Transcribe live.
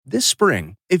This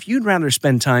spring, if you'd rather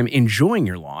spend time enjoying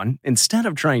your lawn instead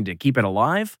of trying to keep it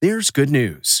alive, there's good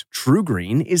news. True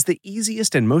Green is the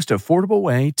easiest and most affordable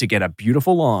way to get a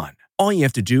beautiful lawn. All you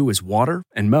have to do is water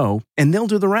and mow, and they'll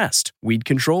do the rest. Weed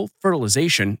control,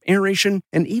 fertilization, aeration,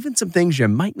 and even some things you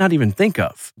might not even think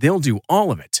of. They'll do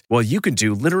all of it, while you can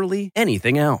do literally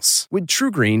anything else. With True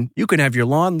Green, you can have your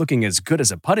lawn looking as good as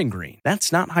a putting green.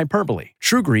 That's not hyperbole.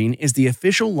 True Green is the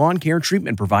official lawn care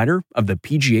treatment provider of the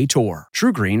PGA Tour.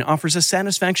 True Green offers a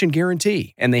satisfaction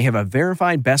guarantee, and they have a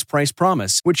verified best price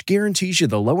promise, which guarantees you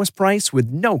the lowest price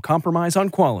with no compromise on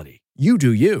quality. You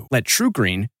do you. Let True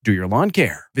Green do your lawn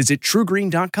care. Visit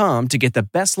truegreen.com to get the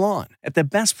best lawn at the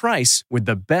best price with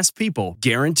the best people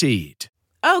guaranteed.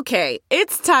 Okay,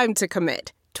 it's time to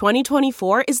commit.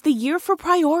 2024 is the year for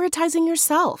prioritizing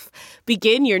yourself.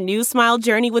 Begin your new smile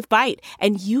journey with Byte,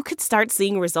 and you could start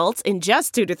seeing results in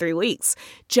just 2 to 3 weeks.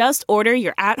 Just order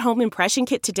your at-home impression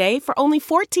kit today for only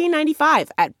 $14.95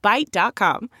 at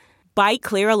Byte.com. Byte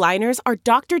Clear aligners are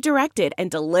doctor-directed and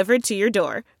delivered to your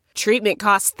door. Treatment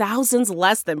costs thousands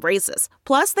less than braces.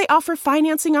 Plus, they offer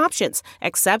financing options,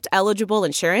 accept eligible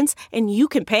insurance, and you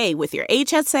can pay with your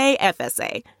HSA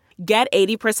FSA. Get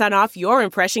 80% off your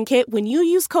impression kit when you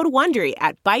use code WONDERY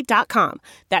at Byte.com.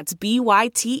 That's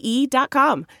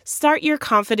BYTE.com. Start your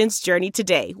confidence journey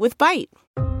today with Byte.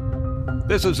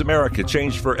 This is America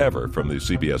Changed Forever from the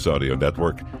CBS Audio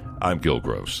Network. I'm Gil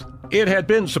Gross. It had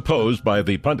been supposed by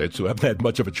the pundits, who haven't had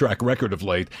much of a track record of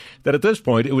late, that at this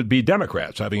point it would be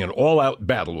Democrats having an all-out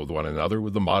battle with one another,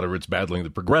 with the moderates battling the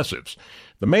progressives.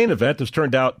 The main event has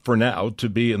turned out, for now, to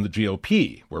be in the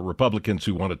GOP, where Republicans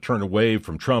who want to turn away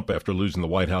from Trump after losing the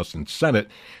White House and Senate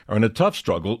are in a tough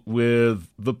struggle with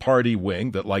the party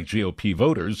wing that, like GOP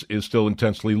voters, is still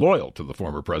intensely loyal to the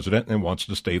former president and wants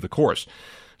to stay the course.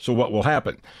 So what will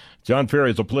happen? John Ferry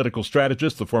is a political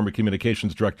strategist, the former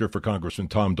communications director for Congressman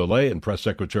Tom DeLay, and press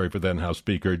secretary for then House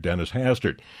Speaker Dennis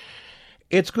Hastert.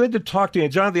 It's good to talk to you.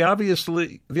 John, the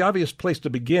obvious place to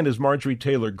begin is Marjorie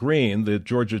Taylor Greene, the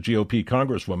Georgia GOP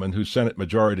congresswoman whose Senate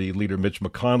Majority Leader Mitch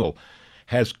McConnell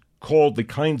has called the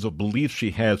kinds of beliefs she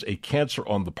has a cancer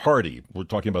on the party. We're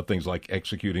talking about things like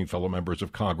executing fellow members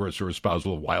of Congress or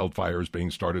espousal of wildfires being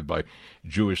started by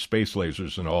Jewish space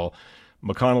lasers and all.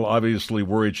 McConnell obviously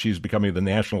worried she's becoming the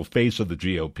national face of the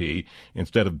GOP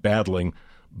instead of battling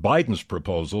Biden's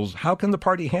proposals. How can the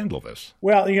party handle this?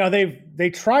 Well,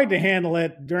 they tried to handle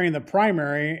it during the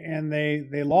primary and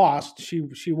they lost.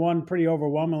 She won pretty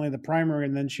overwhelmingly the primary,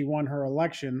 and then she won her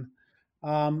election.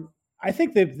 I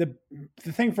think the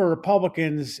thing for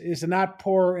Republicans is to not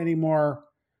pour any more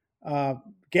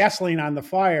gasoline on the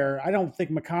fire. I don't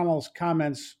think McConnell's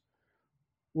comments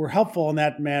were helpful in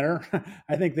that matter.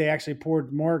 I think they actually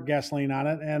poured more gasoline on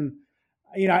it. And,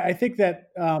 I think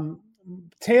that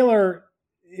Taylor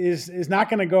is not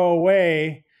going to go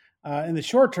away in the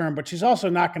short term, but she's also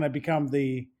not going to become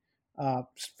the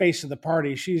face of the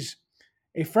party. She's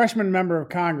a freshman member of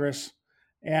Congress,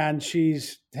 and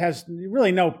has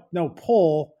really no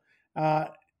pull.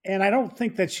 And I don't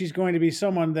think that she's going to be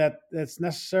someone that's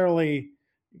necessarily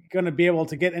going to be able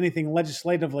to get anything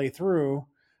legislatively through.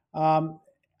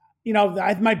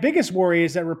 My biggest worry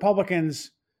is that Republicans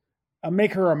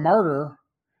make her a martyr,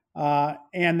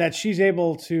 and that she's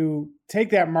able to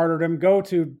take that martyrdom, go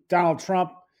to Donald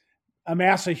Trump,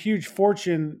 amass a huge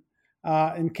fortune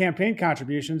in campaign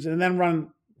contributions, and then run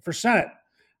for Senate.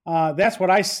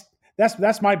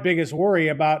 That's my biggest worry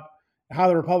about how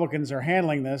the Republicans are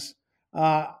handling this.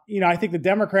 I think the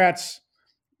Democrats,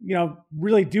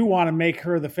 really do want to make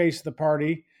her the face of the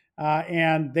party.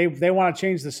 And they want to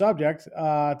change the subject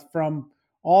from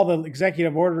all the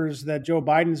executive orders that Joe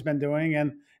Biden's been doing.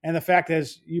 And the fact,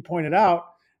 as you pointed out,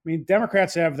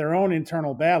 Democrats have their own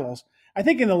internal battles. I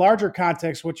think in the larger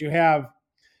context, what you have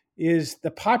is the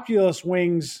populist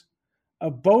wings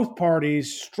of both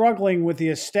parties struggling with the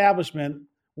establishment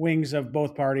wings of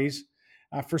both parties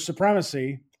for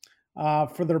supremacy.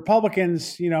 For the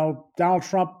Republicans, Donald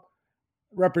Trump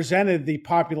represented the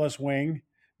populist wing.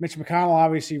 Mitch McConnell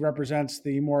obviously represents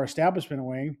the more establishment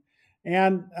wing.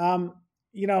 And,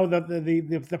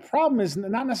 the problem is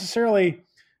not necessarily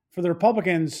for the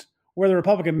Republicans where the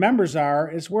Republican members are,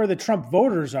 it's where the Trump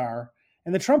voters are.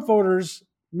 And the Trump voters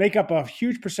make up a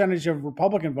huge percentage of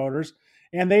Republican voters,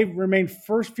 and they remain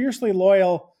fiercely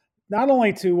loyal, not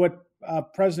only to what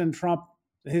President Trump,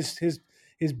 his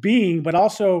being, but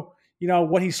also,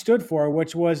 what he stood for,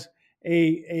 which was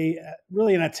a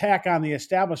really an attack on the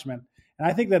establishment. And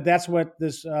I think that that's what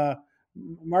this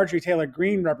Marjorie Taylor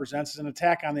Greene represents, is an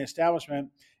attack on the establishment.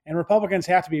 And Republicans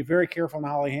have to be very careful in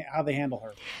how they handle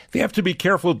her. They have to be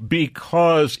careful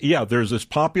because, there's this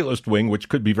populist wing, which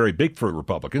could be very big for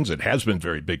Republicans. It has been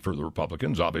very big for the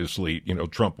Republicans. Obviously,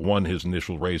 Trump won his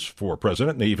initial race for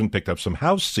president, and they even picked up some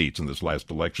House seats in this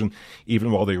last election,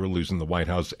 even while they were losing the White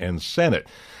House and Senate.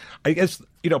 I guess,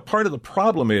 part of the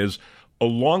problem is,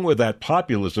 along with that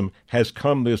populism has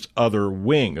come this other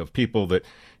wing of people that,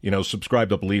 subscribe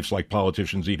to beliefs like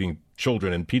politicians eating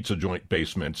children in pizza joint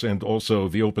basements, and also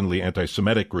the openly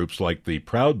anti-Semitic groups like the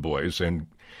Proud Boys and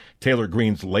Taylor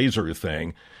Greene's laser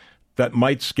thing that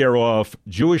might scare off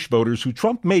Jewish voters who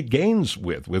Trump made gains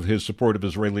with his support of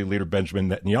Israeli leader Benjamin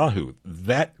Netanyahu.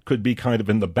 That could be kind of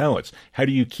in the balance. How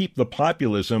do you keep the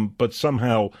populism but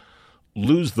somehow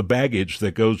lose the baggage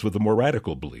that goes with the more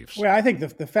radical beliefs? Well, I think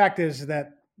the fact is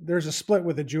that there's a split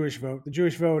with the Jewish vote. The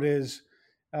Jewish vote is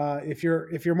if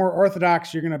you're more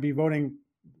Orthodox, you're going to be voting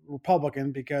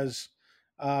Republican because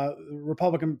the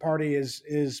Republican Party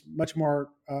is much more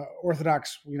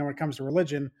Orthodox, when it comes to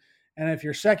religion. And if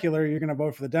you're secular, you're going to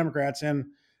vote for the Democrats. And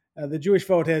the Jewish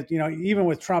vote has, even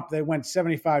with Trump, they went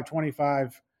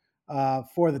 75-25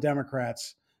 for the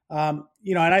Democrats. And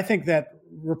I think that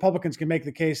Republicans can make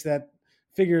the case that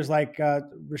figures like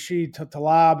Rashid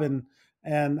Tlaib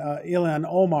and Ilhan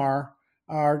Omar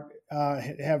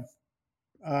have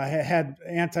had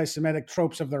anti-Semitic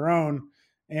tropes of their own,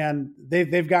 and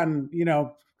they've gotten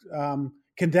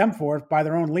condemned for it by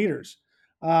their own leaders.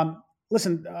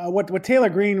 Listen, what Taylor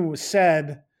Greene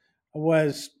said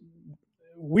was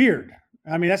weird.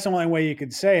 I mean, that's the only way you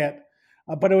could say it.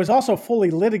 But it was also fully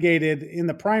litigated in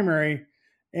the primary,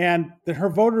 and that her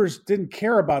voters didn't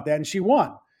care about that, and she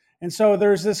won. And so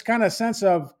there's this kind of sense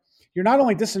of you're not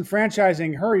only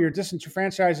disenfranchising her, you're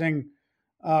disenfranchising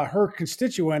her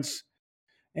constituents.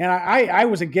 And I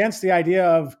was against the idea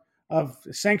of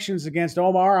sanctions against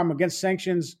Omar. I'm against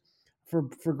sanctions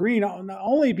for Greene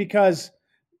only because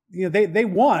they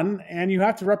won, and you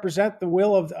have to represent the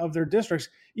will of their districts,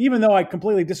 even though I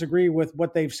completely disagree with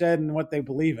what they've said and what they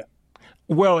believe in.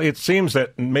 Well, it seems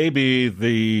that maybe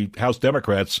the House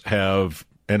Democrats have,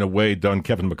 in a way, done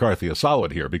Kevin McCarthy a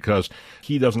solid here, because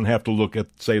he doesn't have to look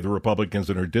at, say, the Republicans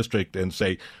in her district and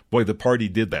say, boy, the party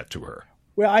did that to her.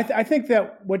 Well, I think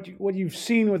that what you've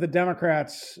seen with the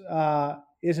Democrats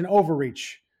is an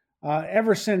overreach.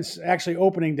 Ever since actually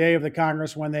opening day of the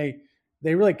Congress, when they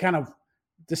really kind of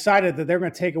decided that they're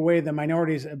going to take away the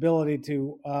minority's ability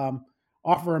to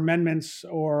offer amendments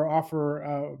or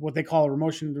offer what they call a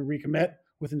motion to recommit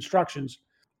with instructions.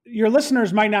 Your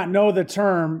listeners might not know the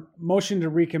term motion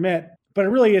to recommit, but it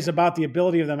really is about the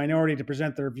ability of the minority to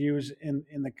present their views in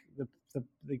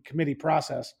the committee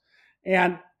process.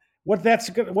 And what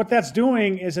that's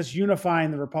doing is it's unifying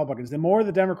the Republicans. The more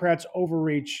the Democrats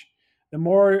overreach, the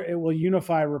more it will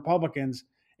unify Republicans.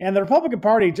 And the Republican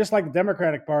Party, just like the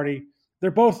Democratic Party, they're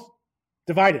both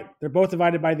divided. They're both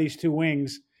divided by these two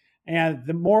wings. And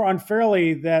the more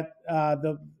unfairly that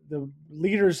the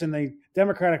leaders in the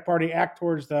Democratic Party act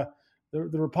towards the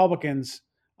Republicans,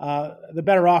 the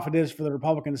better off it is for the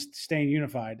Republicans staying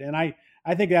unified. And I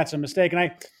think that's a mistake. And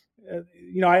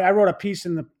I wrote a piece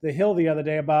in the Hill the other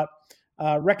day about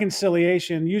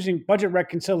reconciliation. Using budget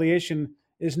reconciliation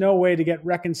is no way to get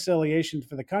reconciliation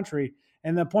for the country.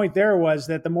 And the point there was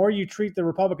that the more you treat the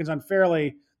Republicans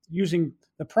unfairly using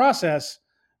the process,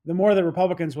 the more the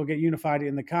Republicans will get unified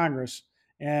in the Congress.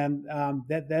 And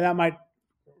that might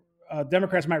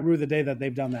Democrats might rue the day that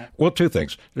they've done that. Well, two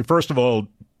things. First of all,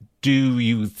 do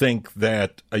you think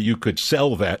that you could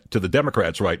sell that to the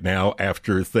Democrats right now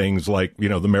after things like,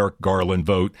 the Merrick Garland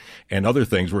vote and other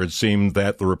things where it seemed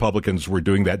that the Republicans were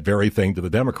doing that very thing to the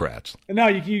Democrats? No,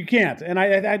 you can't. And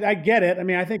I get it. I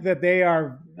mean, I think that they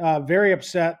are very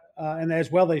upset, and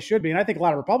as well they should be. And I think a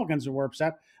lot of Republicans were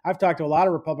upset. I've talked to a lot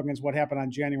of Republicans what happened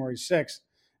on January 6th,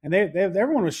 and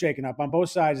everyone was shaken up on both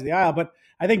sides of the aisle. But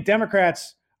I think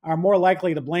Democrats are more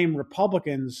likely to blame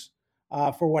Republicans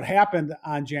for what happened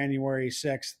on January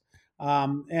 6th.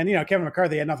 And, Kevin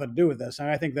McCarthy had nothing to do with this. And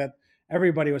I think that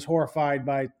everybody was horrified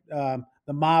by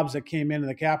the mobs that came into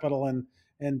the Capitol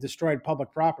and destroyed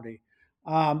public property.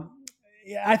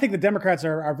 I think the Democrats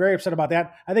are very upset about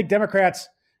that. I think Democrats,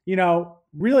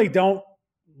 really don't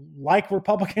like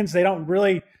Republicans. They don't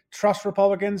really trust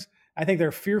Republicans. I think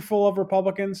they're fearful of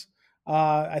Republicans.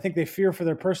 I think they fear for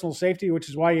their personal safety, which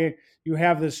is why you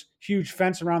have this huge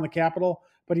fence around the Capitol.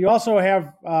 But you also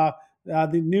have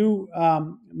the new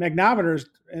magnetometers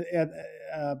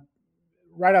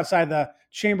right outside the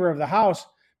chamber of the House,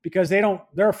 because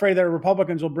they're afraid that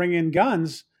Republicans will bring in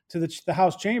guns to the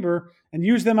House chamber and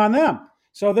use them on them.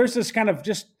 So there's this kind of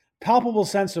just palpable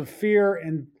sense of fear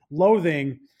and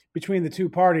loathing between the two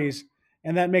parties.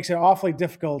 and that makes it awfully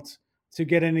difficult to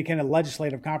get any kind of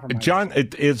legislative compromise. John,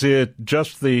 is it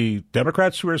just the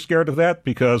Democrats who are scared of that?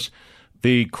 Because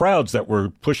the crowds that were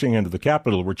pushing into the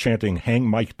Capitol were chanting, "Hang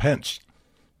Mike Pence."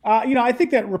 I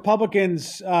think that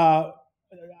Republicans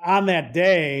on that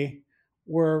day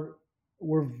were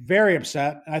very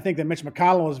upset. I think that Mitch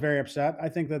McConnell was very upset. I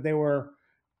think that they were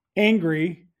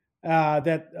angry at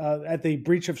the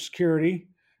breach of security.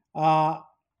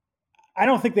 I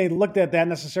don't think they looked at that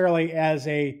necessarily as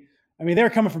they were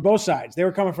coming from both sides. They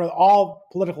were coming from all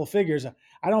political figures.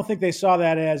 I don't think they saw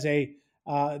that as they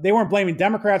weren't blaming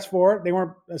Democrats for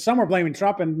it. Some were blaming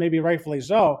Trump, and maybe rightfully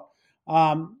so.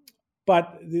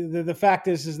 But the fact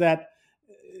is that,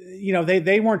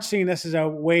 they weren't seeing this as a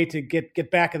way to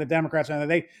get back at the Democrats.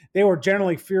 They were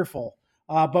generally fearful.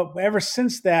 But ever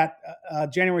since that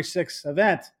January 6th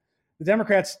event, the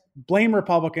Democrats blame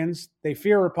Republicans. They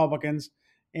fear Republicans,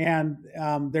 and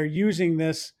they're using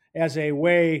this as a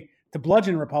way to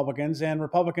bludgeon Republicans, and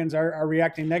Republicans are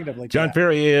reacting negatively to John that.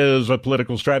 Ferry is a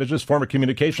political strategist, former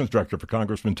communications director for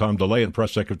Congressman Tom DeLay, and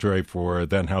press secretary for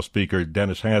then House Speaker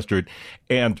Dennis Hastert.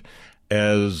 And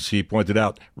as he pointed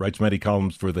out, writes many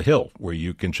columns for The Hill, where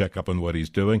you can check up on what he's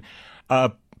doing.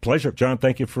 Pleasure. John,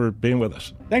 thank you for being with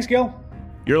us. Thanks, Gil.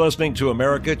 You're listening to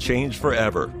America Changed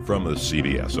Forever from the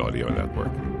CBS Audio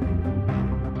Network.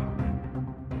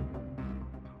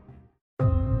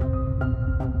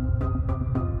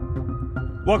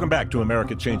 Welcome back to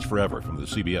America Changed Forever from the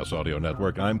CBS Audio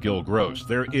Network. I'm Gil Gross.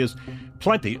 There is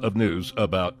plenty of news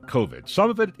about COVID. Some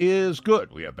of it is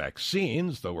good. We have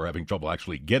vaccines, though we're having trouble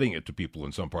actually getting it to people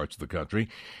in some parts of the country.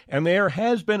 And there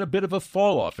has been a bit of a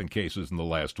fall-off in cases in the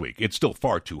last week. It's still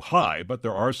far too high, but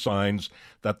there are signs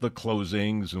that the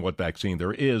closings and what vaccine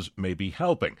there is may be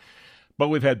helping. But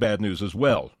we've had bad news as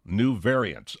well. New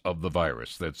variants of the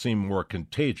virus that seem more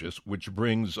contagious, which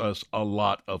brings us a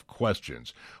lot of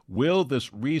questions. Will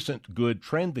this recent good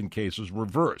trend in cases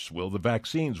reverse? Will the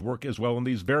vaccines work as well in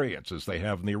these variants as they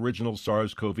have in the original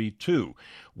SARS-CoV-2?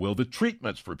 Will the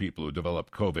treatments for people who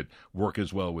develop COVID work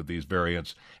as well with these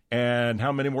variants? And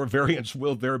how many more variants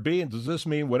will there be? And does this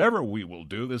mean whatever we will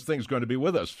do, this thing's going to be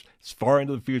with us as far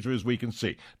into the future as we can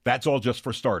see? That's all just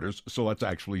for starters, so let's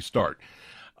actually start.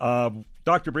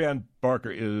 Dr. Breanne Barker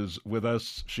is with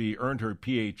us. She earned her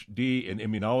Ph.D. in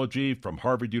immunology from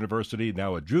Harvard University,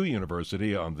 now at Drew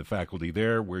University on the faculty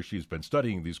there, where she's been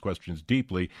studying these questions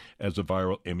deeply as a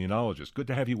viral immunologist. Good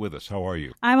to have you with us. How are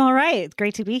you? I'm all right. It's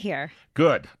great to be here.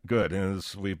 Good. And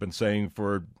as we've been saying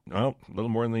for a little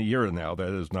more than a year now, that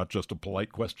is not just a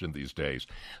polite question these days.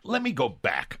 Let me go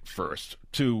back first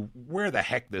to where the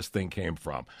heck this thing came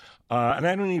from. And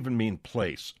I don't even mean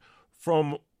place.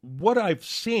 From what I've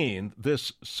seen,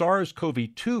 this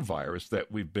SARS-CoV-2 virus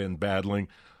that we've been battling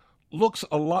looks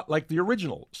a lot like the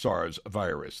original SARS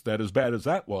virus. That, as bad as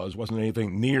that wasn't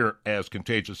anything near as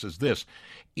contagious as this.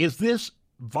 Is this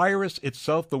virus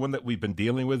itself, the one that we've been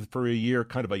dealing with for a year,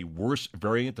 kind of a worse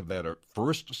variant of that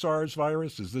first SARS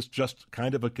virus? Is this just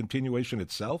kind of a continuation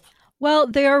itself? Well,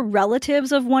 they are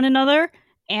relatives of one another.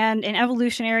 And in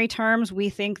evolutionary terms, we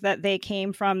think that they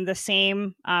came from the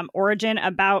same origin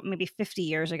about maybe 50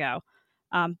 years ago.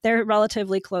 They're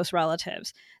relatively close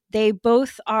relatives. They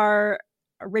both are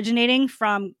originating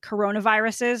from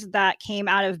coronaviruses that came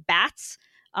out of bats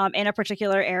in a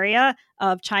particular area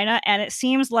of China. And it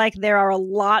seems like there are a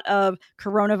lot of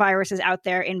coronaviruses out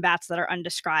there in bats that are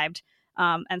undescribed.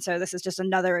 And so this is just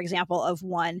another example of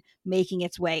one making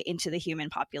its way into the human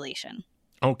population.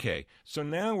 Okay, so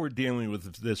now we're dealing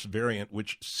with this variant,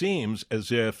 which seems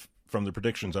as if, from the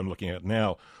predictions I'm looking at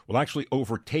now, will actually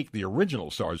overtake the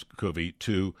original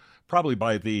SARS-CoV-2 probably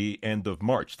by the end of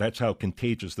March. That's how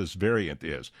contagious this variant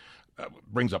is.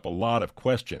 Brings up a lot of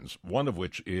questions, one of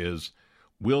which is,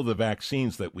 will the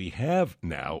vaccines that we have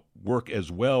now work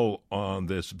as well on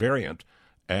this variant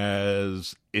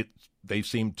as they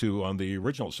seem to on the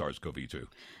original SARS-CoV-2?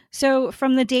 So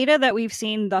from the data that we've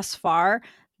seen thus far,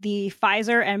 the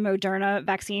Pfizer and Moderna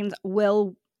vaccines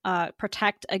will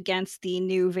protect against the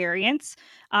new variants,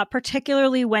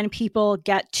 particularly when people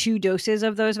get 2 doses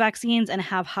of those vaccines and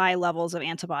have high levels of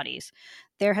antibodies.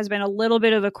 There has been a little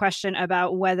bit of a question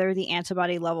about whether the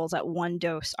antibody levels at 1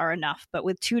 dose are enough, but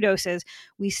with 2 doses,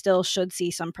 we still should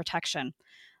see some protection.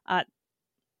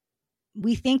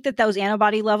 We think that those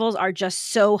antibody levels are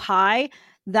just so high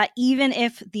that even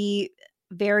if the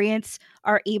variants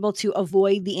are able to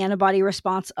avoid the antibody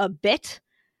response a bit,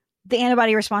 the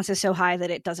antibody response is so high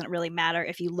that it doesn't really matter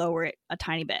if you lower it a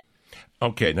tiny bit.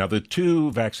 Okay, now the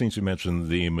 2 vaccines you mentioned,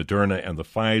 the Moderna and the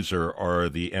Pfizer, are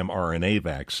the mRNA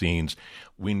vaccines.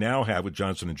 We now have with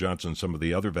Johnson & Johnson, some of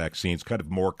the other vaccines, kind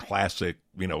of more classic,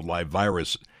 live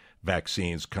virus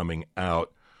vaccines coming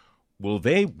out, will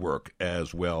they work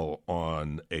as well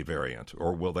on a variant,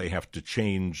 or will they have to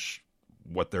change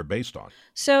what they're based on?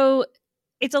 So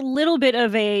it's a little bit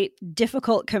of a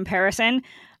difficult comparison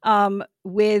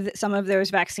with some of those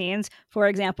vaccines. For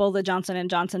example, the Johnson &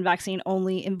 Johnson vaccine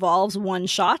only involves one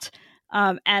shot.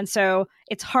 And so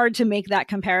it's hard to make that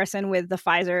comparison with the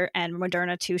Pfizer and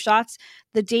Moderna 2 shots.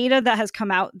 The data that has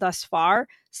come out thus far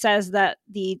says that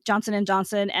the Johnson &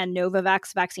 Johnson and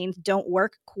Novavax vaccines don't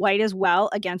work quite as well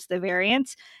against the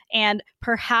variants. And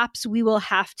perhaps we will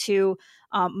have to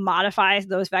modify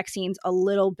those vaccines a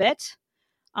little bit.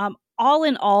 All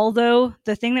in all, though,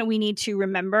 the thing that we need to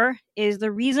remember is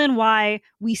the reason why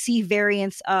we see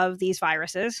variants of these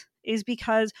viruses is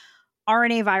because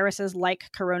RNA viruses, like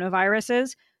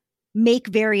coronaviruses, make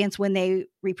variants when they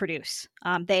reproduce.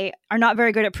 They are not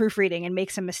very good at proofreading and make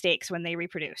some mistakes when they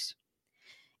reproduce.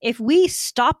 If we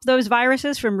stop those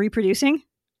viruses from reproducing,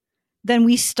 then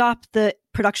we stop the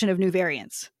production of new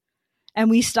variants.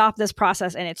 And we stop this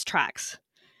process in its tracks.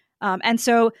 And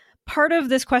so part of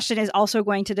this question is also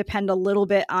going to depend a little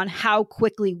bit on how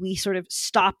quickly we sort of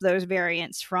stop those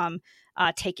variants from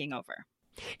taking over.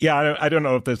 Yeah, I don't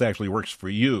know if this actually works for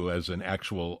you as an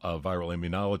actual viral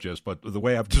immunologist, but the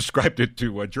way I've described it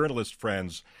to journalist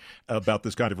friends about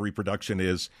this kind of reproduction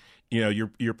is,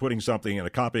 you're putting something in a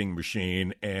copying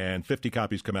machine and 50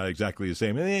 copies come out exactly the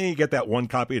same. And then you get that one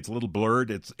copy, it's a little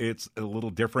blurred, it's a little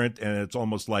different, and it's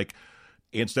almost like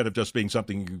instead of just being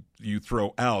something you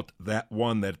throw out, that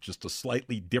one that's just a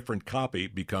slightly different copy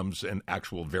becomes an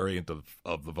actual variant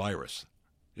of the virus.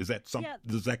 Is that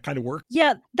Does that kind of work?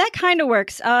 Yeah, that kind of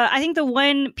works. I think the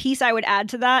one piece I would add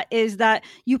to that is that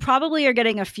you probably are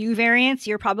getting a few variants.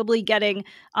 You're probably getting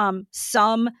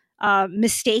some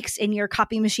mistakes in your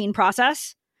copy machine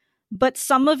process, but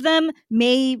some of them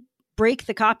may break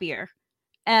the copier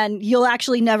and you'll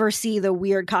actually never see the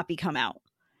weird copy come out.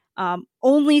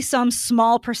 Only some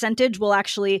small percentage will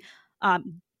actually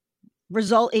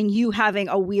result in you having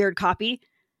a weird copy.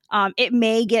 It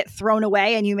may get thrown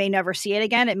away and you may never see it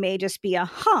again. It may just be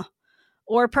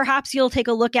or perhaps you'll take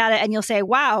a look at it and you'll say,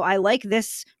 wow, I like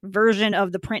this version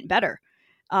of the print better.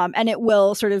 And it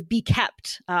will sort of be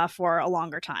kept for a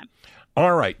longer time.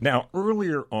 All right. Now,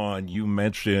 earlier on, you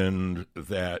mentioned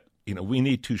that, we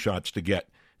need 2 shots to get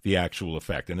the actual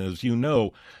effect. And as you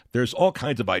know, there's all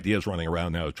kinds of ideas running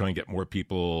around now to try and get more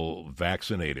people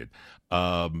vaccinated.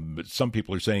 Some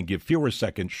people are saying give fewer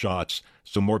second shots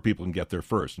so more people can get their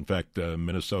first. In fact,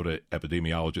 Minnesota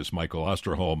epidemiologist Michael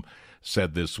Osterholm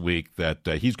said this week that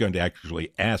he's going to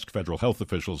actually ask federal health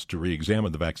officials to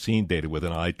re-examine the vaccine data with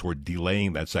an eye toward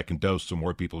delaying that second dose so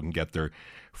more people can get their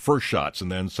first shots.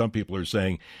 And then some people are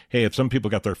saying, hey, if some people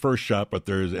got their first shot, but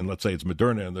and let's say it's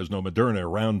Moderna and there's no Moderna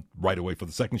around right away for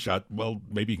the second shot, well,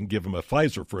 maybe you can give them a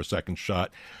Pfizer for a second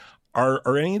shot.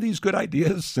 Are any of these good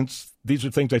ideas, since these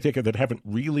are things I take it that haven't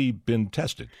really been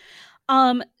tested?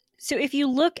 So if you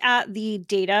look at the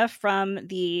data from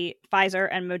the Pfizer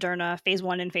and Moderna phase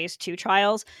 1 and phase 2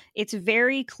 trials, it's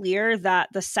very clear that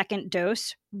the second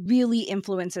dose really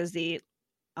influences the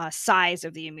size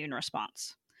of the immune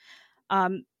response.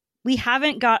 We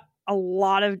haven't got a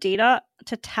lot of data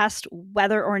to test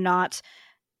whether or not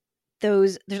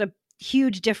there's a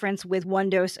huge difference with 1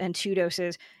 dose and 2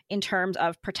 doses in terms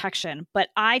of protection. But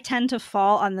I tend to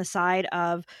fall on the side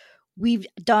of we've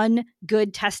done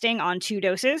good testing on 2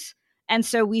 doses. And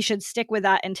so we should stick with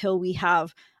that until we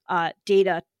have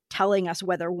data telling us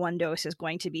whether 1 dose is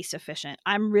going to be sufficient.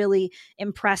 I'm really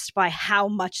impressed by how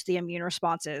much the immune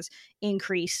responses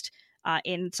increased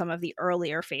in some of the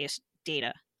earlier phase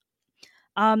data.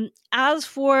 As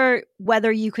for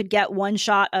whether you could get 1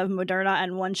 shot of Moderna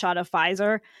and 1 shot of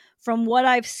Pfizer, from what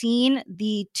I've seen,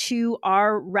 the 2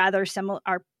 are rather similar,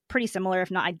 are pretty similar, if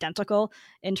not identical,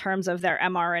 in terms of their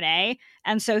mRNA.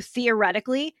 And so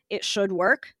theoretically, it should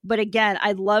work. But again,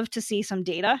 I'd love to see some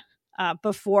data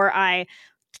before I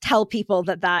tell people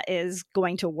that that is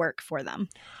going to work for them.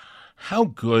 How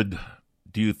good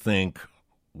do you think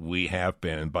we have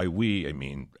been, and by we, I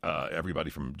mean everybody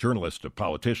from journalists to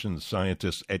politicians,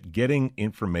 scientists, at getting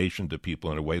information to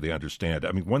people in a way they understand?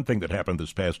 I mean, one thing that happened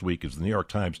this past week is the New York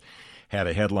Times had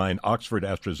a headline, Oxford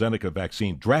AstraZeneca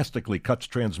vaccine drastically cuts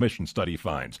transmission study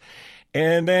finds.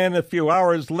 And then a few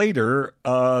hours later,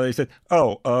 they said,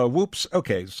 whoops,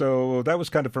 okay, so that was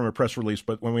kind of from a press release,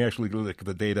 but when we actually look at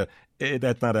the data,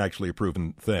 that's not actually a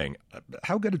proven thing.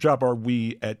 How good a job are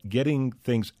we at getting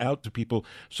things out to people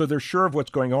so they're sure of what's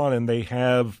going on and they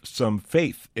have some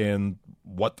faith in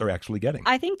what they're actually getting?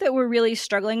 I think that we're really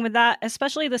struggling with that,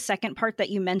 especially the second part that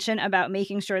you mentioned about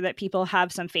making sure that people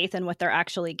have some faith in what they're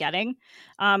actually getting.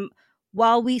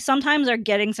 while we sometimes are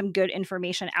getting some good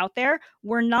information out there,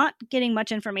 we're not getting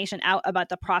much information out about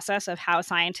the process of how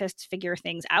scientists figure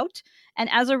things out. And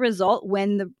as a result,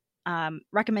 when the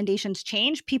recommendations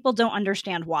change, people don't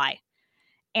understand why.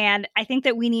 And I think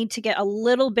that we need to get a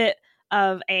little bit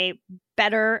of a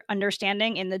better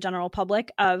understanding in the general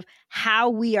public of how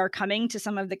we are coming to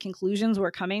some of the conclusions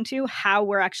we're coming to, how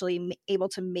we're actually able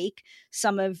to make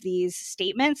some of these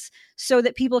statements so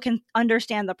that people can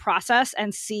understand the process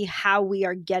and see how we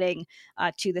are getting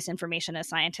to this information as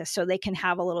scientists so they can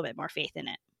have a little bit more faith in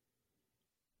it.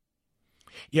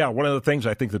 Yeah, one of the things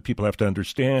I think that people have to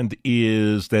understand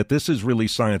is that this is really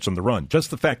science on the run. Just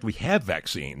the fact we have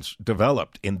vaccines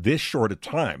developed in this short a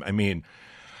time. I mean,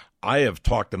 I have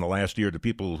talked in the last year to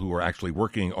people who are actually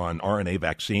working on RNA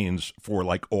vaccines for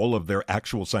like all of their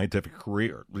actual scientific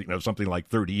career, something like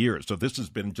 30 years. So this has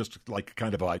been just like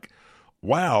kind of like,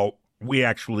 wow, we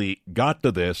actually got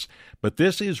to this. But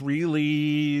this is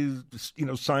really,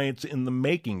 science in the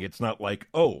making. It's not like,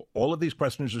 oh, all of these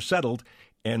questions are settled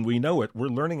and we know it. We're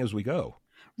learning as we go.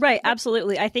 Right.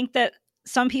 Absolutely. I think that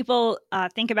some people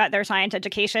think about their science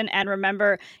education and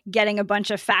remember getting a bunch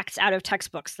of facts out of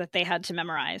textbooks that they had to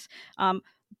memorize.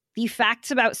 The facts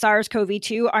about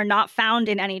SARS-CoV-2 are not found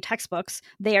in any textbooks.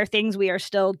 They are things we are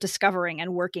still discovering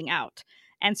and working out.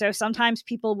 And so sometimes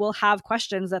people will have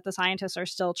questions that the scientists are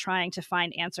still trying to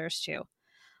find answers to.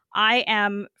 I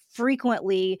am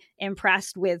frequently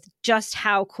impressed with just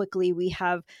how quickly we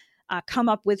have come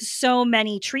up with so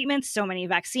many treatments, so many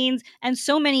vaccines, and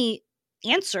so many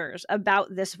answers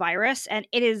about this virus. And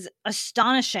it is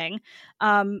astonishing.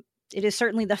 It is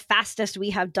certainly the fastest we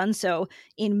have done so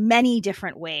in many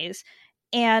different ways.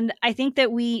 And I think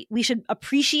that we should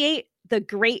appreciate the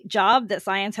great job that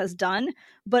science has done,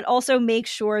 but also make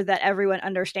sure that everyone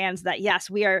understands that, yes,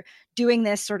 we are doing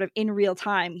this sort of in real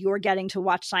time. You're getting to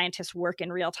watch scientists work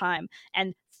in real time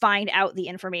and find out the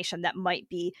information that might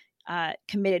be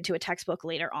committed to a textbook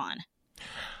later on.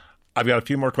 I've got a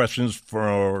few more questions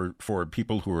for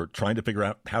people who are trying to figure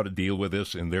out how to deal with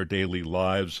this in their daily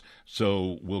lives.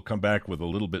 So we'll come back with a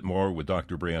little bit more with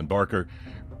Dr. Breanne Barker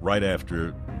right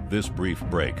after this brief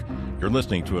break. You're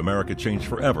listening to America Changed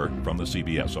Forever from the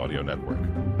CBS Audio Network.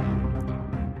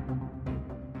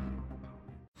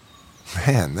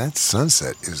 Man, that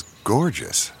sunset is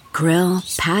gorgeous. Grill,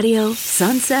 patio,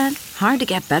 sunset. Hard to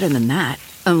get better than that.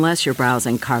 Unless you're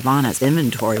browsing Carvana's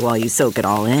inventory while you soak it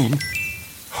all in.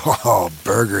 Oh,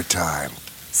 burger time.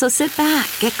 So sit back,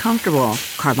 get comfortable.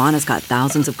 Carvana's got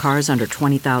thousands of cars under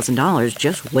 $20,000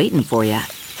 just waiting for you.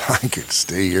 I could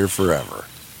stay here forever.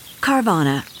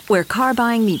 Carvana, where car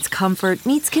buying meets comfort,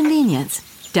 meets convenience.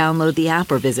 Download the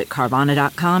app or visit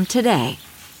Carvana.com today.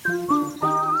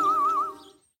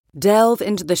 Delve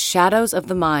into the shadows of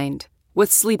the mind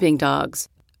with Sleeping Dogs,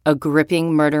 a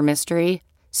gripping murder mystery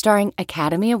starring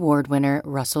Academy Award winner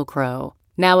Russell Crowe.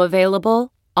 Now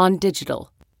available on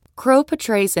digital. Crowe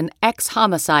portrays an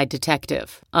ex-homicide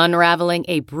detective unraveling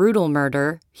a brutal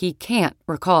murder he can't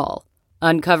recall.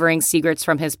 Uncovering secrets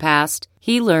from his past,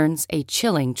 he learns a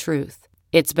chilling truth.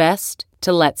 It's best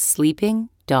to let sleeping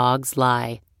dogs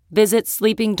lie. Visit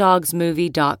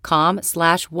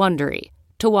sleepingdogsmovie.com/Wondery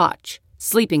to watch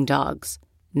Sleeping Dogs,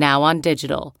 now on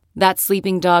digital. That's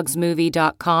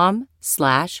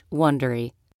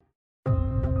sleepingdogsmovie.com/Wondery.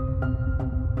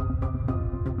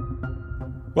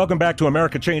 Welcome back to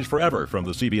America Changed Forever from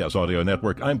the CBS Audio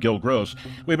Network. I'm Gil Gross.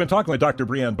 We've been talking with Dr.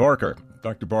 Breanne Barker.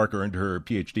 Dr. Barker earned her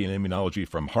PhD in immunology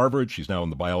from Harvard. She's now in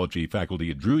the biology faculty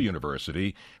at Drew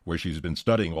University, where she's been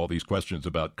studying all these questions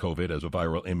about COVID as a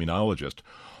viral immunologist.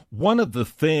 One of the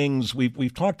things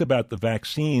we've talked about the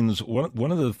vaccines.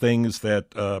 One of the things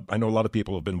that I know a lot of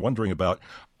people have been wondering about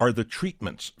are the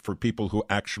treatments for people who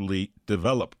actually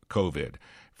develop COVID.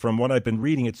 From what I've been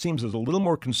reading, it seems there's a little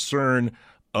more concern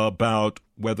about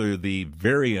whether the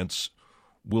variants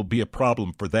will be a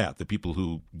problem for that, the people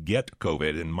who get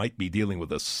COVID and might be dealing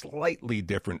with a slightly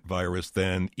different virus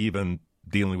than even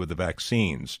dealing with the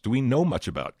vaccines. Do we know much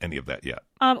about any of that yet?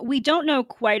 We don't know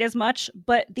quite as much,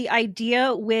 but the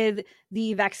idea with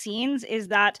the vaccines is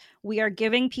that we are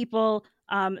giving people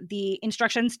the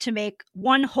instructions to make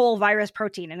one whole virus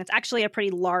protein, and it's actually a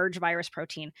pretty large virus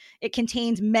protein. It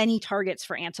contains many targets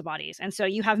for antibodies, and so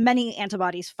you have many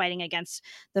antibodies fighting against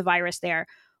the virus there.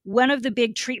 One of the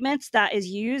big treatments that is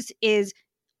used is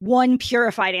one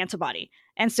purified antibody.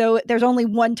 And so there's only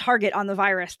one target on the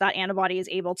virus that antibody is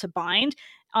able to bind.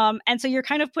 And so you're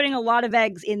kind of putting a lot of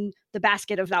eggs in the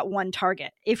basket of that one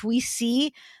target. If we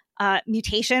see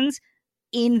mutations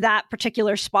in that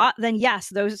particular spot, then yes,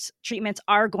 those treatments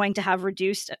are going to have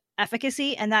reduced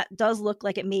efficacy, and that does look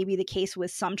like it may be the case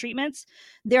with some treatments.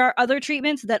 There are other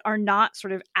treatments that are not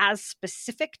sort of as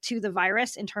specific to the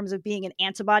virus in terms of being an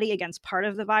antibody against part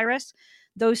of the virus.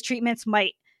 Those treatments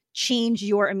might change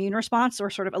your immune response or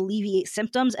sort of alleviate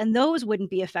symptoms, and those wouldn't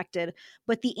be affected,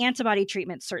 but the antibody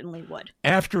treatment certainly would.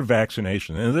 After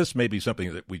vaccination, and this may be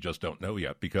something that we just don't know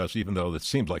yet, because even though it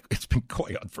seems like it's been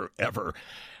going on forever,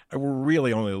 we're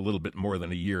really only a little bit more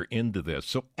than a year into this.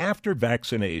 So after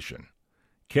vaccination,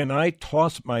 can I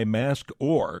toss my mask,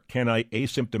 or can I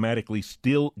asymptomatically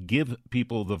still give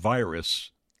people the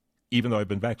virus even though I've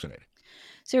been vaccinated?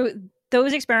 So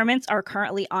those experiments are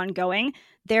currently ongoing.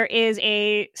 There is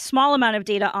a small amount of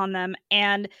data on them,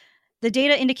 and the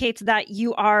data indicates that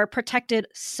you are protected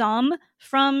some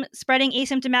from spreading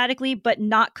asymptomatically, but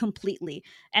not completely.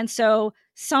 And so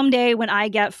someday when I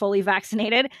get fully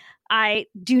vaccinated, I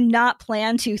do not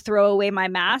plan to throw away my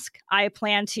mask. I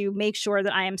plan to make sure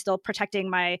that I am still protecting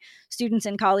my students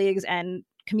and colleagues and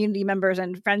community members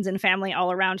and friends and family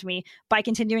all around me by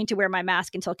continuing to wear my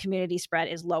mask until community spread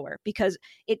is lower, because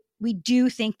we do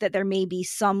think that there may be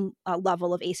some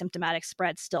level of asymptomatic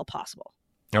spread still possible.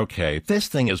 Okay, this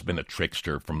thing has been a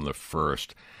trickster from the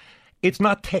first. It's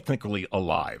not technically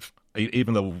alive,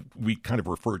 even though we kind of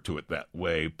refer to it that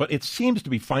way, but it seems to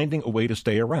be finding a way to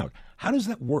stay around. How does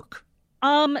that work?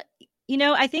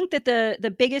 I think that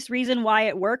the biggest reason why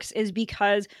it works is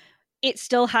because it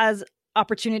still has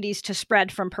opportunities to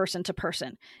spread from person to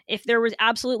person. If there was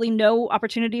absolutely no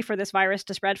opportunity for this virus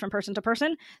to spread from person to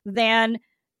person, then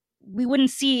we wouldn't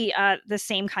see the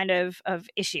same kind of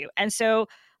issue. And so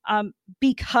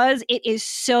because it is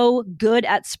so good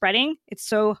at spreading, it's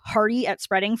so hardy at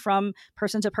spreading from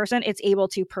person to person, it's able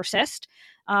to persist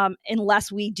unless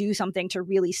we do something to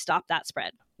really stop that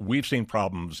spread. We've seen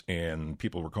problems in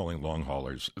people we're calling long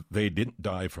haulers. They didn't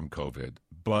die from COVID,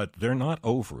 but they're not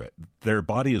over it. Their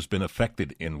body has been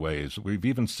affected in ways. We've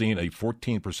even seen a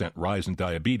 14% rise in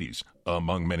diabetes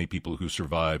among many people who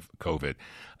survive COVID.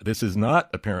 This is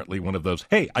not apparently one of those,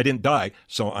 hey, I didn't die,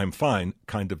 so I'm fine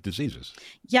kind of diseases.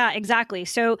 Yeah, exactly.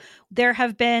 So there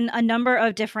have been a number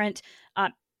of different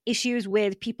issues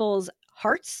with people's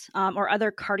hearts or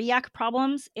other cardiac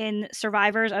problems in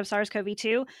survivors of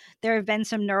SARS-CoV-2. There have been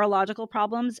some neurological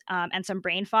problems and some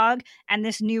brain fog, and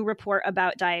this new report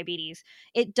about diabetes.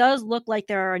 It does look like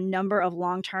there are a number of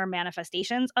long-term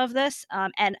manifestations of this,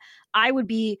 and I would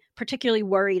be particularly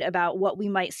worried about what we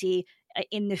might see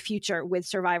in the future with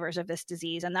survivors of this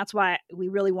disease. And that's why we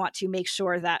really want to make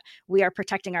sure that we are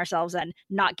protecting ourselves and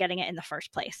not getting it in the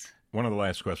first place. One of the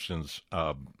last questions,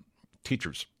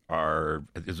 teachers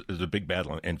is a big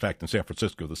battle. In fact, in San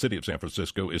Francisco, the city of San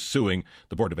Francisco is suing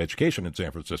the Board of Education in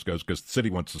San Francisco because the city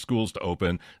wants the schools to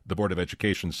open. The Board of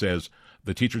Education says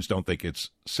the teachers don't think it's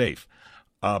safe.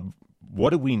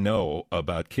 What do we know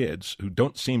about kids who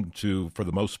don't seem to, for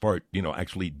the most part,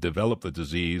 actually develop the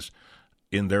disease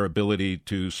in their ability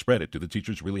to spread it? Do the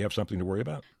teachers really have something to worry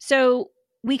about? So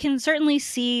we can certainly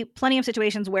see plenty of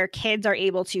situations where kids are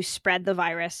able to spread the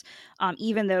virus,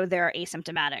 even though they're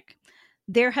asymptomatic.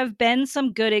 There have been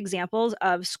some good examples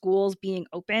of schools being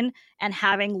open and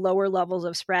having lower levels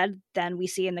of spread than we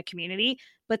see in the community,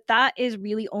 but that is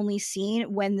really only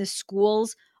seen when the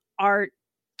schools are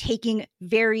taking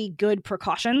very good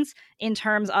precautions in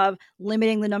terms of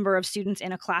limiting the number of students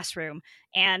in a classroom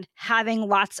and having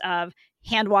lots of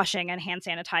hand washing and hand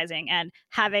sanitizing and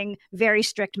having very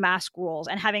strict mask rules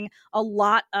and having a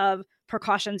lot of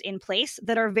precautions in place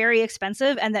that are very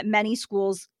expensive and that many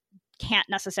schools can't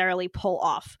necessarily pull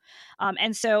off.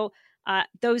 And so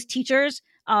those teachers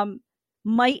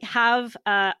might have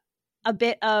a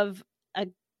bit of a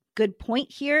good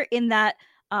point here in that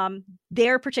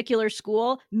their particular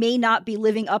school may not be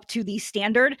living up to the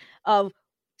standard of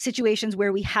situations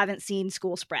where we haven't seen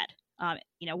school spread.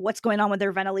 What's going on with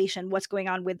their ventilation, what's going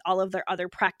on with all of their other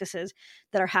practices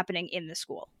that are happening in the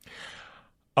school.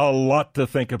 A lot to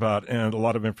think about and a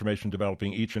lot of information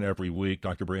developing each and every week.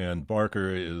 Dr. Brianne Barker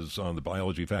is on the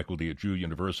biology faculty at Drew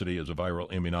University as a viral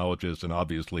immunologist and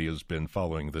obviously has been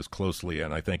following this closely.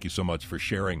 And I thank you so much for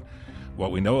sharing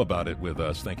what we know about it with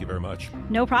us. Thank you very much.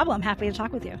 No problem. Happy to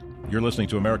talk with you. You're listening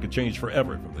to America Changed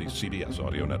Forever from the CBS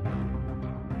Audio Network.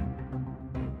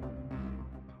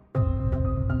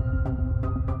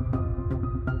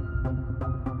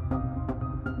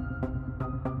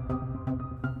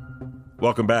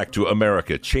 Welcome back to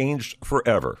America Changed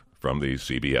Forever from the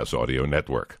CBS Audio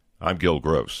Network. I'm Gil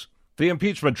Gross. The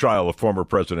impeachment trial of former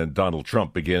President Donald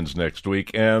Trump begins next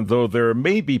week, and though there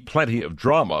may be plenty of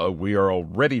drama, we are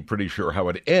already pretty sure how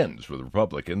it ends, with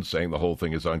Republicans saying the whole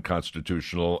thing is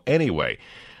unconstitutional anyway.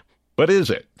 But is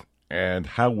it? And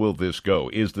how will this go?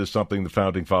 Is this something the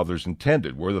Founding Fathers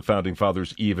intended? Were the Founding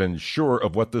Fathers even sure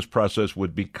of what this process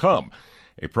would become?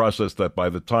 A process that by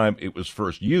the time it was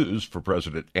first used for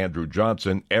President Andrew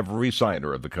Johnson, every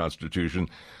signer of the Constitution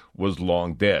was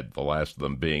long dead, the last of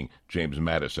them being James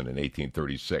Madison in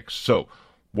 1836. So,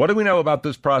 what do we know about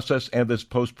this process and this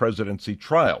post-presidency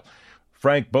trial?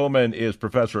 Frank Bowman is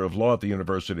professor of law at the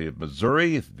University of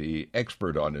Missouri, the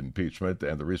expert on impeachment,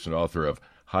 and the recent author of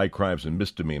High Crimes and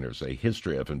Misdemeanors, A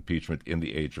History of Impeachment in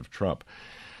the Age of Trump.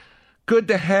 Good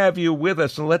to have you with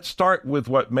us, and let's start with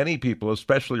what many people,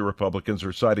 especially Republicans,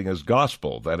 are citing as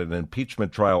gospel, that an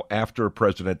impeachment trial after a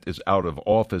president is out of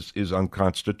office is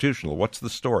unconstitutional. What's the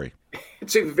story?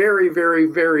 It's a very, very,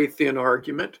 very thin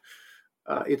argument.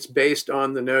 It's based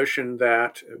on the notion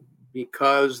that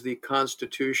because the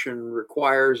Constitution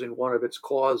requires in one of its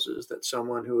clauses that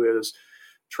someone who is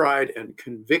tried and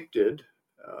convicted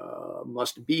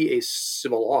must be a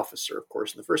civil officer, of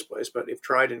course, in the first place, but if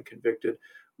tried and convicted,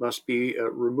 must be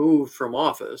removed from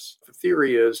office. The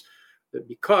theory is that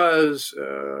because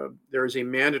there is a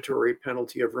mandatory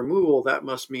penalty of removal, that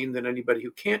must mean that anybody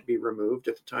who can't be removed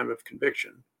at the time of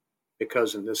conviction,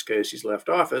 because in this case he's left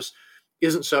office,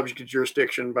 isn't subject to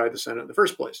jurisdiction by the Senate in the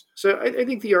first place. So I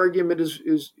think the argument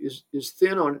is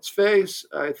thin on its face.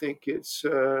 I think it's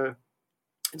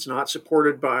not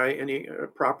supported by any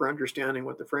proper understanding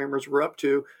what the framers were up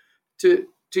to. To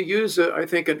use, I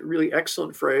think, a really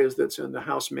excellent phrase that's in the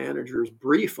House manager's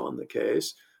brief on the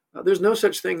case, there's no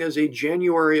such thing as a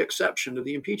January exception to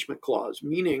the impeachment clause,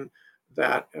 meaning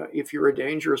that if you're a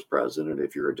dangerous president,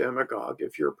 if you're a demagogue,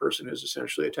 if you're a person who's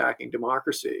essentially attacking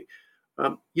democracy,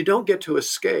 you don't get to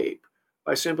escape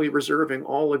by simply reserving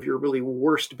all of your really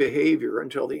worst behavior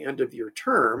until the end of your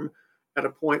term at a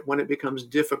point when it becomes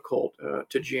difficult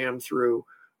to jam through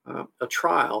a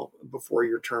trial before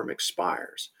your term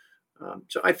expires.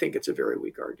 So I think it's a very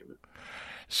weak argument.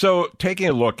 So taking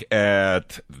a look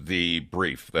at the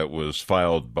brief that was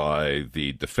filed by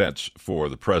the defense for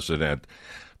the president,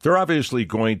 they're obviously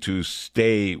going to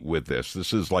stay with this.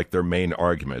 This is like their main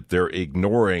argument. They're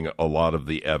ignoring a lot of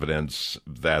the evidence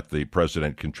that the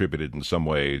president contributed in some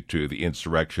way to the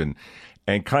insurrection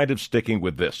and kind of sticking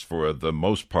with this for the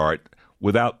most part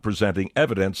without presenting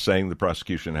evidence saying the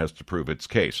prosecution has to prove its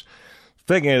case.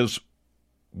 Thing is,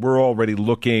 we're already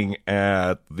looking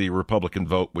at the Republican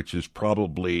vote, which is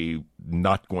probably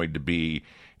not going to be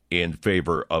in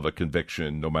favor of a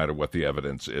conviction, no matter what the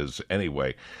evidence is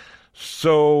anyway.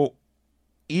 So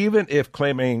even if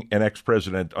claiming an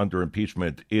ex-president under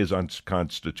impeachment is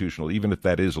unconstitutional, even if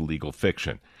that is a legal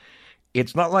fiction,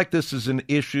 it's not like this is an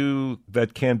issue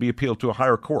that can be appealed to a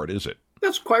higher court, is it?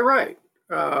 That's quite right.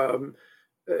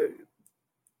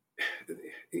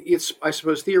 It's, I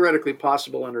suppose, theoretically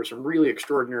possible under some really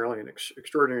extraordinary and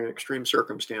extreme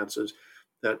circumstances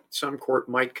that some court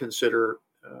might consider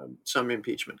some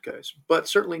impeachment case, but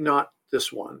certainly not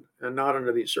this one, and not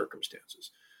under these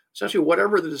circumstances. Essentially,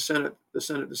 whatever the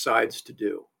Senate decides to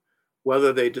do,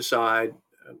 whether they decide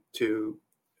to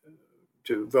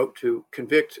vote to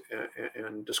convict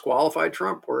and disqualify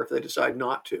Trump, or if they decide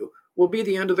not to, will be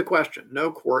the end of the question. No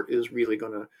court is really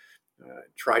going to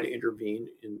try to intervene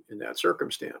in that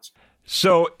circumstance.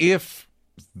 So if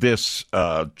this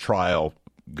trial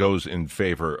goes in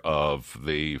favor of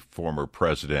the former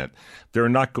president, they're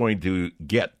not going to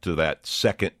get to that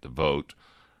second vote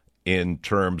in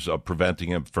terms of preventing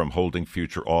him from holding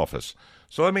future office.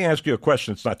 So let me ask you a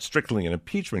question. It's not strictly an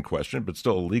impeachment question, but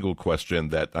still a legal question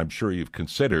that I'm sure you've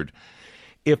considered.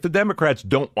 If the Democrats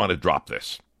don't want to drop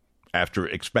this after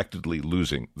expectedly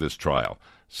losing this trial,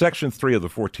 Section 3 of the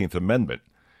 14th Amendment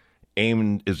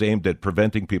is aimed at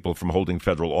preventing people from holding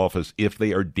federal office if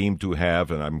they are deemed to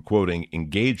have, and I'm quoting,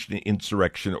 engaged in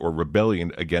insurrection or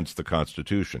rebellion against the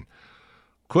Constitution.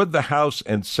 Could the House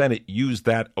and Senate use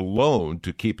that alone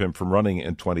to keep him from running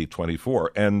in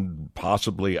 2024? And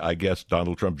possibly, I guess,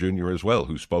 Donald Trump Jr. as well,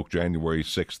 who spoke January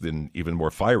 6th in even more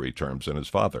fiery terms than his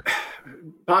father.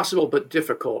 Possible, but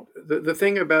difficult. The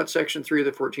thing about Section 3 of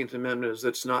the 14th Amendment is that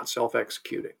it's not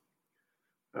self-executing.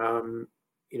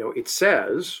 It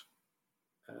says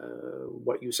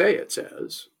what you say it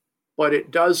says, but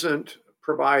it doesn't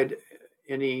provide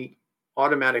any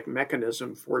automatic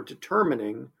mechanism for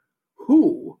determining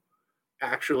who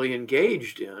actually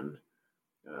engaged in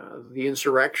the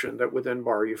insurrection that would then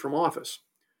bar you from office.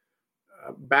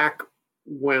 Back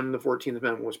when the 14th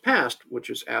Amendment was passed, which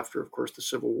is after, of course, the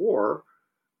Civil War,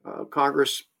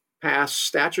 Congress passed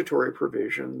statutory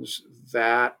provisions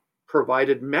that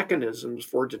provided mechanisms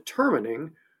for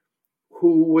determining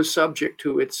who was subject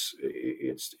to its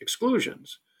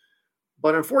exclusions.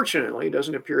 But unfortunately, it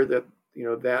doesn't appear that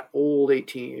that old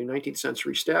 19th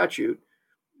century statute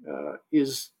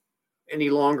is any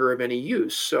longer of any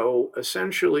use. So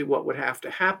essentially what would have to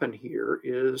happen here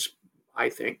is, I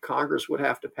think, Congress would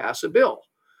have to pass a bill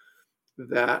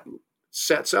that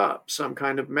sets up some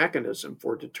kind of mechanism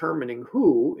for determining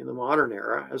who in the modern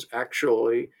era has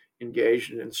actually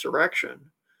engaged in insurrection,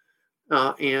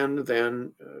 and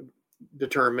then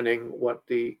determining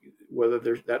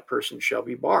whether that person shall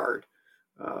be barred.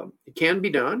 It can be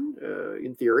done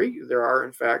in theory. There are,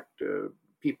 in fact,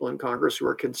 people in Congress who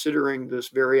are considering this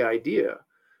very idea,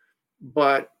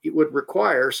 but it would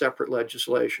require separate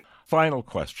legislation. Final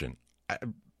question.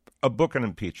 A book on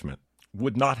impeachment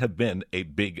would not have been a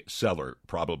big seller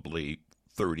probably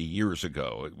 30 years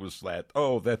ago. It was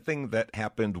that thing that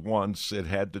happened once, it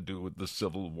had to do with the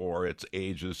Civil War, it's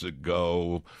ages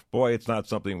ago. Boy, it's not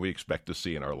something we expect to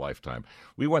see in our lifetime.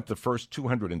 We went the first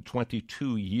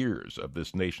 222 years of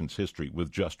this nation's history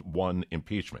with just one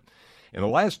impeachment. In the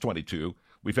last 22,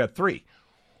 we've had 3.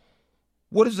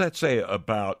 What does that say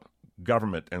about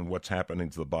government and what's happening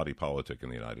to the body politic in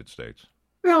the United States?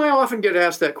 Well, I often get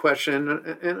asked that question,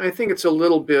 and I think it's a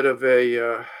little bit of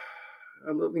I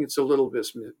think it's a little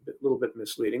bit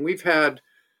misleading. We've had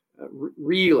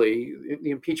really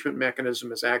the impeachment mechanism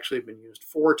has actually been used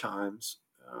 4 times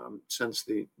since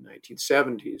the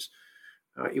 1970s.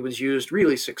 It was used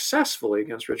really successfully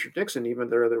against Richard Nixon, even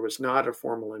though there was not a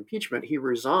formal impeachment. He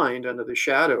resigned under the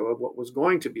shadow of what was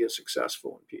going to be a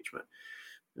successful impeachment.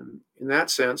 In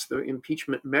that sense, the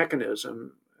impeachment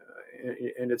mechanism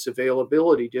and its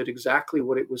availability did exactly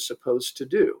what it was supposed to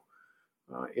do.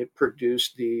 It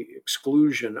produced the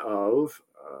exclusion of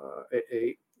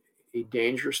a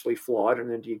dangerously flawed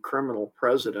and indeed criminal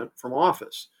president from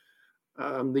office.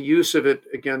 The use of it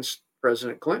against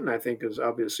President Clinton, I think, is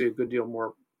obviously a good deal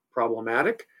more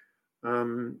problematic,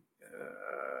 and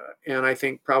I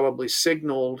think probably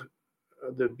signaled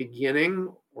the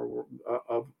beginning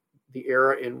of the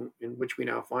era in which we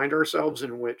now find ourselves,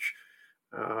 in which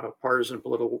partisan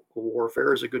political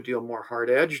warfare is a good deal more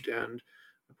hard-edged and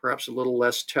perhaps a little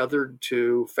less tethered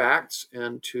to facts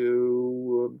and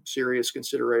to serious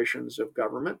considerations of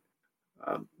government.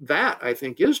 That, I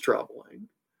think, is troubling,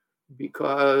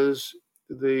 because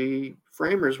the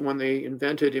framers, when they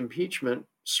invented impeachment,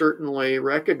 certainly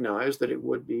recognized that it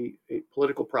would be a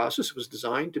political process. It was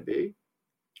designed to be.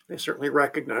 They certainly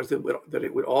recognized that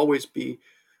it would always be,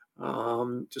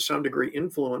 to some degree,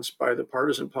 influenced by the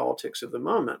partisan politics of the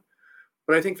moment.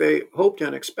 But I think they hoped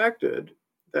and expected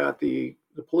that the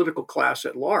political class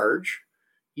at large,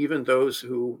 even those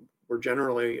who were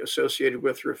generally associated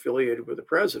with or affiliated with the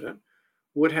president,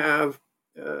 would have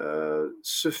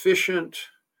sufficient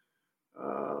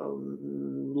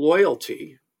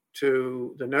loyalty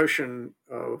to the notion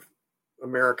of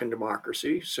American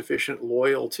democracy, sufficient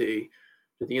loyalty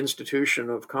to the institution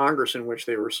of Congress in which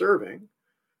they were serving,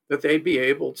 that they'd be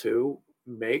able to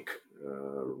make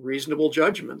reasonable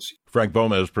judgments. Frank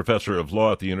Bohme is professor of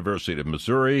law at the University of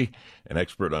Missouri, an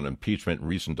expert on impeachment,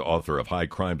 recent author of High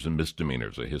Crimes and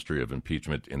Misdemeanors, A History of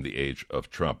Impeachment in the Age of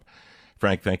Trump.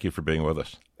 Frank, thank you for being with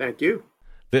us. Thank you.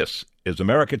 This is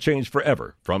America Changed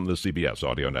Forever from the CBS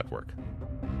Audio Network.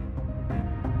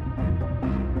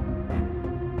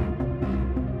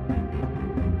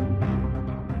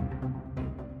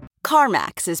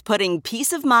 CarMax is putting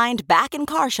peace of mind back in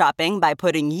car shopping by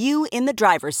putting you in the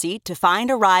driver's seat to find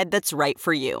a ride that's right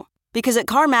for you. Because at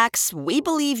CarMax, we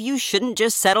believe you shouldn't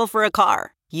just settle for a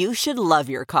car. You should love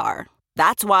your car.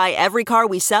 That's why every car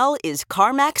we sell is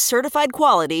CarMax certified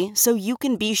quality, so you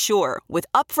can be sure, with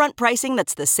upfront pricing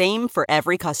that's the same for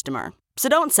every customer. So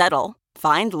don't settle.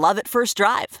 Find love at first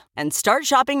drive and start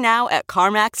shopping now at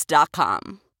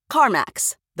CarMax.com.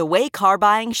 CarMax, the way car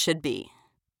buying should be.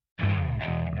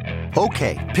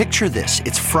 Okay, picture this.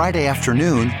 It's Friday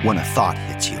afternoon when a thought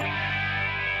hits you.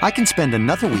 I can spend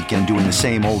another weekend doing the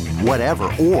same old whatever,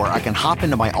 or I can hop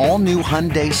into my all-new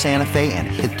Hyundai Santa Fe and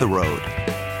hit the road.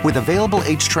 With available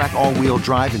H-Track all-wheel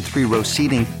drive and 3-row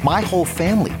seating, my whole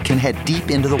family can head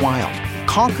deep into the wild.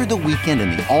 Conquer the weekend in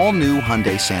the all-new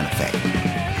Hyundai Santa Fe.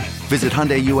 Visit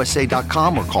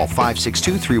HyundaiUSA.com or call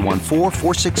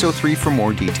 562-314-4603 for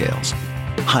more details.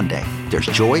 Hyundai, there's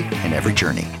joy in every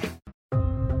journey.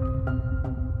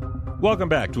 Welcome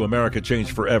back to America Changed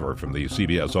Forever from the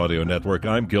CBS Audio Network.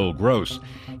 I'm Gil Gross.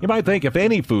 You might think if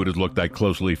any food is looked at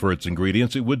closely for its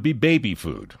ingredients, it would be baby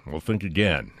food. Well, think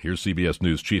again. Here's CBS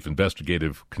News Chief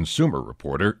Investigative Consumer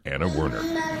Reporter Anna Werner.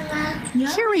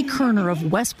 Carrie Kerner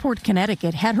of Westport,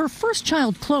 Connecticut, had her first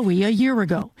child, Chloe, a year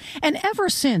ago. And ever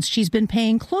since, she's been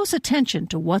paying close attention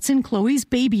to what's in Chloe's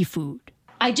baby food.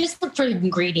 I just looked for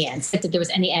ingredients. If there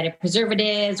was any added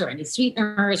preservatives or any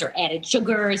sweeteners or added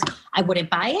sugars, I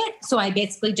wouldn't buy it. So I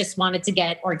basically just wanted to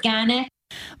get organic.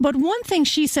 But one thing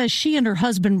she says she and her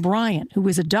husband, Brian, who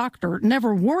is a doctor,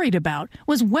 never worried about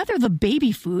was whether the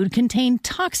baby food contained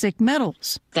toxic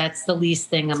metals. That's the least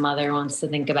thing a mother wants to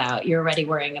think about. You're already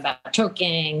worrying about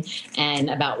choking and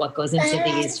about what goes into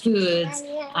these foods.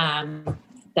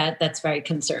 That's very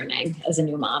concerning as a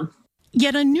new mom.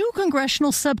 Yet a new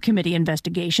congressional subcommittee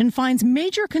investigation finds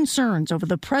major concerns over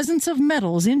the presence of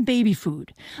metals in baby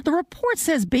food. The report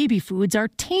says baby foods are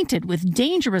tainted with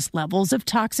dangerous levels of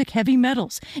toxic heavy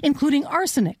metals, including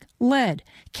arsenic, lead,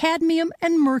 cadmium,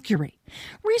 and mercury.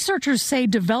 Researchers say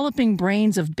developing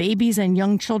brains of babies and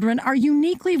young children are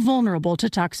uniquely vulnerable to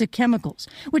toxic chemicals,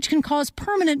 which can cause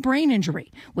permanent brain injury,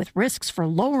 with risks for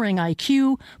lowering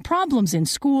IQ, problems in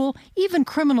school, even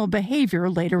criminal behavior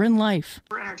later in life.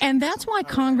 And that's why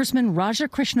Congressman Raja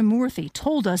Krishnamoorthi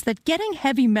told us that getting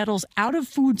heavy metals out of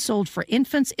food sold for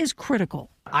infants is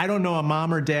critical. I don't know a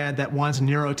mom or dad that wants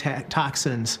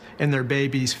neurotoxins in their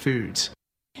baby's foods.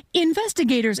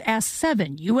 Investigators asked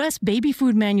 7 U.S. baby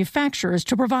food manufacturers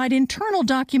to provide internal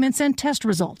documents and test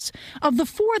results. Of the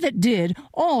 4 that did,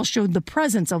 all showed the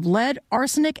presence of lead,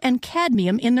 arsenic, and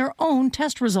cadmium in their own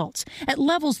test results, at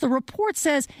levels the report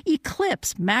says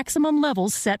eclipse maximum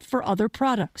levels set for other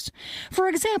products. For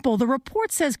example, the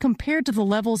report says compared to the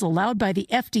levels allowed by the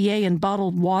FDA in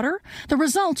bottled water, the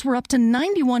results were up to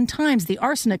 91 times the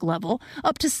arsenic level,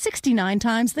 up to 69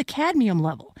 times the cadmium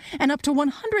level, and up to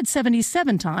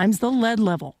 177 times the lead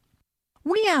level.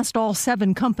 We asked all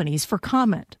 7 companies for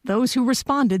comment. Those who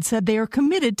responded said they are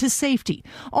committed to safety.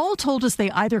 All told us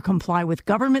they either comply with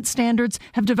government standards,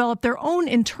 have developed their own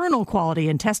internal quality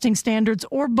and testing standards,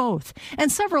 or both.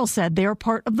 And several said they are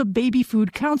part of the Baby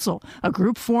Food Council, a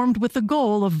group formed with the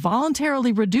goal of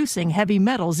voluntarily reducing heavy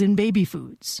metals in baby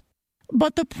foods.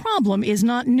 But the problem is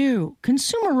not new.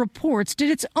 Consumer Reports did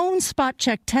its own spot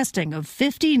check testing of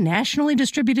 50 nationally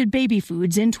distributed baby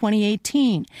foods in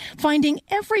 2018, finding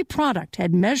every product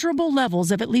had measurable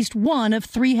levels of at least one of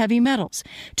 3 heavy metals.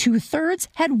 2/3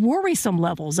 had worrisome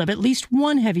levels of at least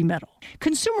 1 heavy metal.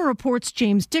 Consumer Reports'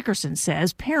 James Dickerson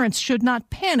says parents should not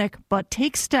panic, but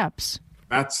take steps.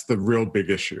 That's the real big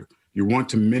issue. You want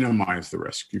to minimize the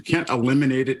risk. You can't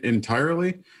eliminate it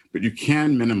entirely, but you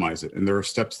can minimize it, and there are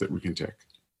steps that we can take.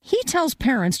 He tells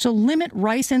parents to limit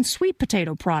rice and sweet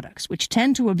potato products, which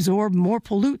tend to absorb more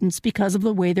pollutants because of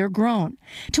the way they're grown,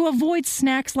 to avoid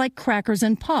snacks like crackers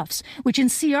and puffs, which in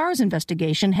CR's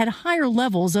investigation had higher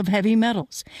levels of heavy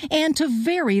metals, and to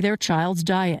vary their child's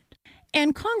diet.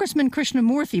 And Congressman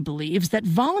Krishnamoorthi believes that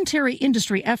voluntary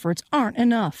industry efforts aren't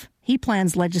enough. He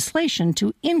plans legislation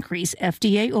to increase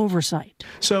FDA oversight.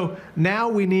 So now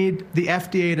we need the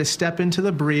FDA to step into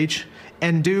the breach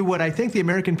and do what I think the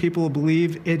American people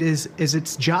believe it is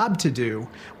its job to do,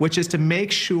 which is to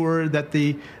make sure that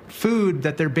the food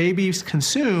that their babies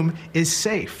consume is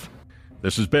safe.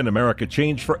 This has been America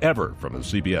Changed Forever from the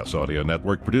CBS Audio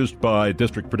Network, produced by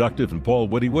District Productive and Paul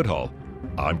Woody Woodhull.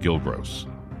 I'm Gil Gross.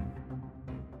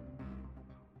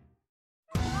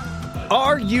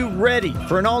 Are you ready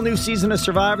for an all-new season of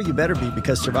Survivor? You better be,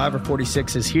 because Survivor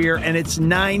 46 is here, and it's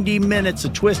 90 minutes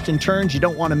of twists and turns you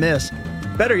don't want to miss.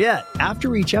 Better yet,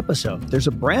 after each episode, there's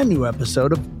a brand new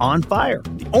episode of On Fire,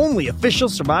 the only official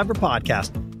Survivor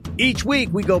podcast. Each week,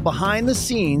 we go behind the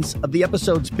scenes of the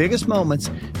episode's biggest moments,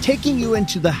 taking you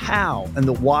into the how and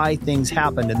the why things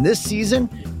happened. And this season,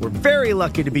 we're very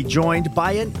lucky to be joined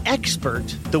by an expert,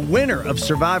 the winner of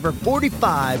Survivor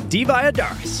 45, Dee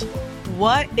Valladares.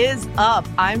 What is up?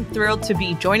 I'm thrilled to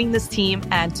be joining this team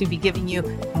and to be giving you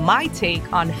my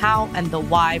take on how and the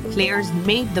why players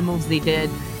made the moves they did,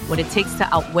 what it takes to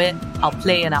outwit,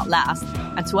 outplay, and outlast,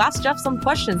 and to ask Jeff some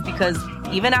questions, because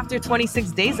even after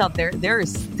 26 days out there, there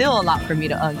is still a lot for me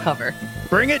to uncover.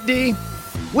 Bring it, Dee.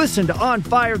 Listen to On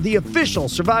Fire, the official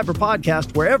Survivor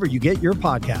podcast, wherever you get your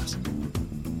podcasts.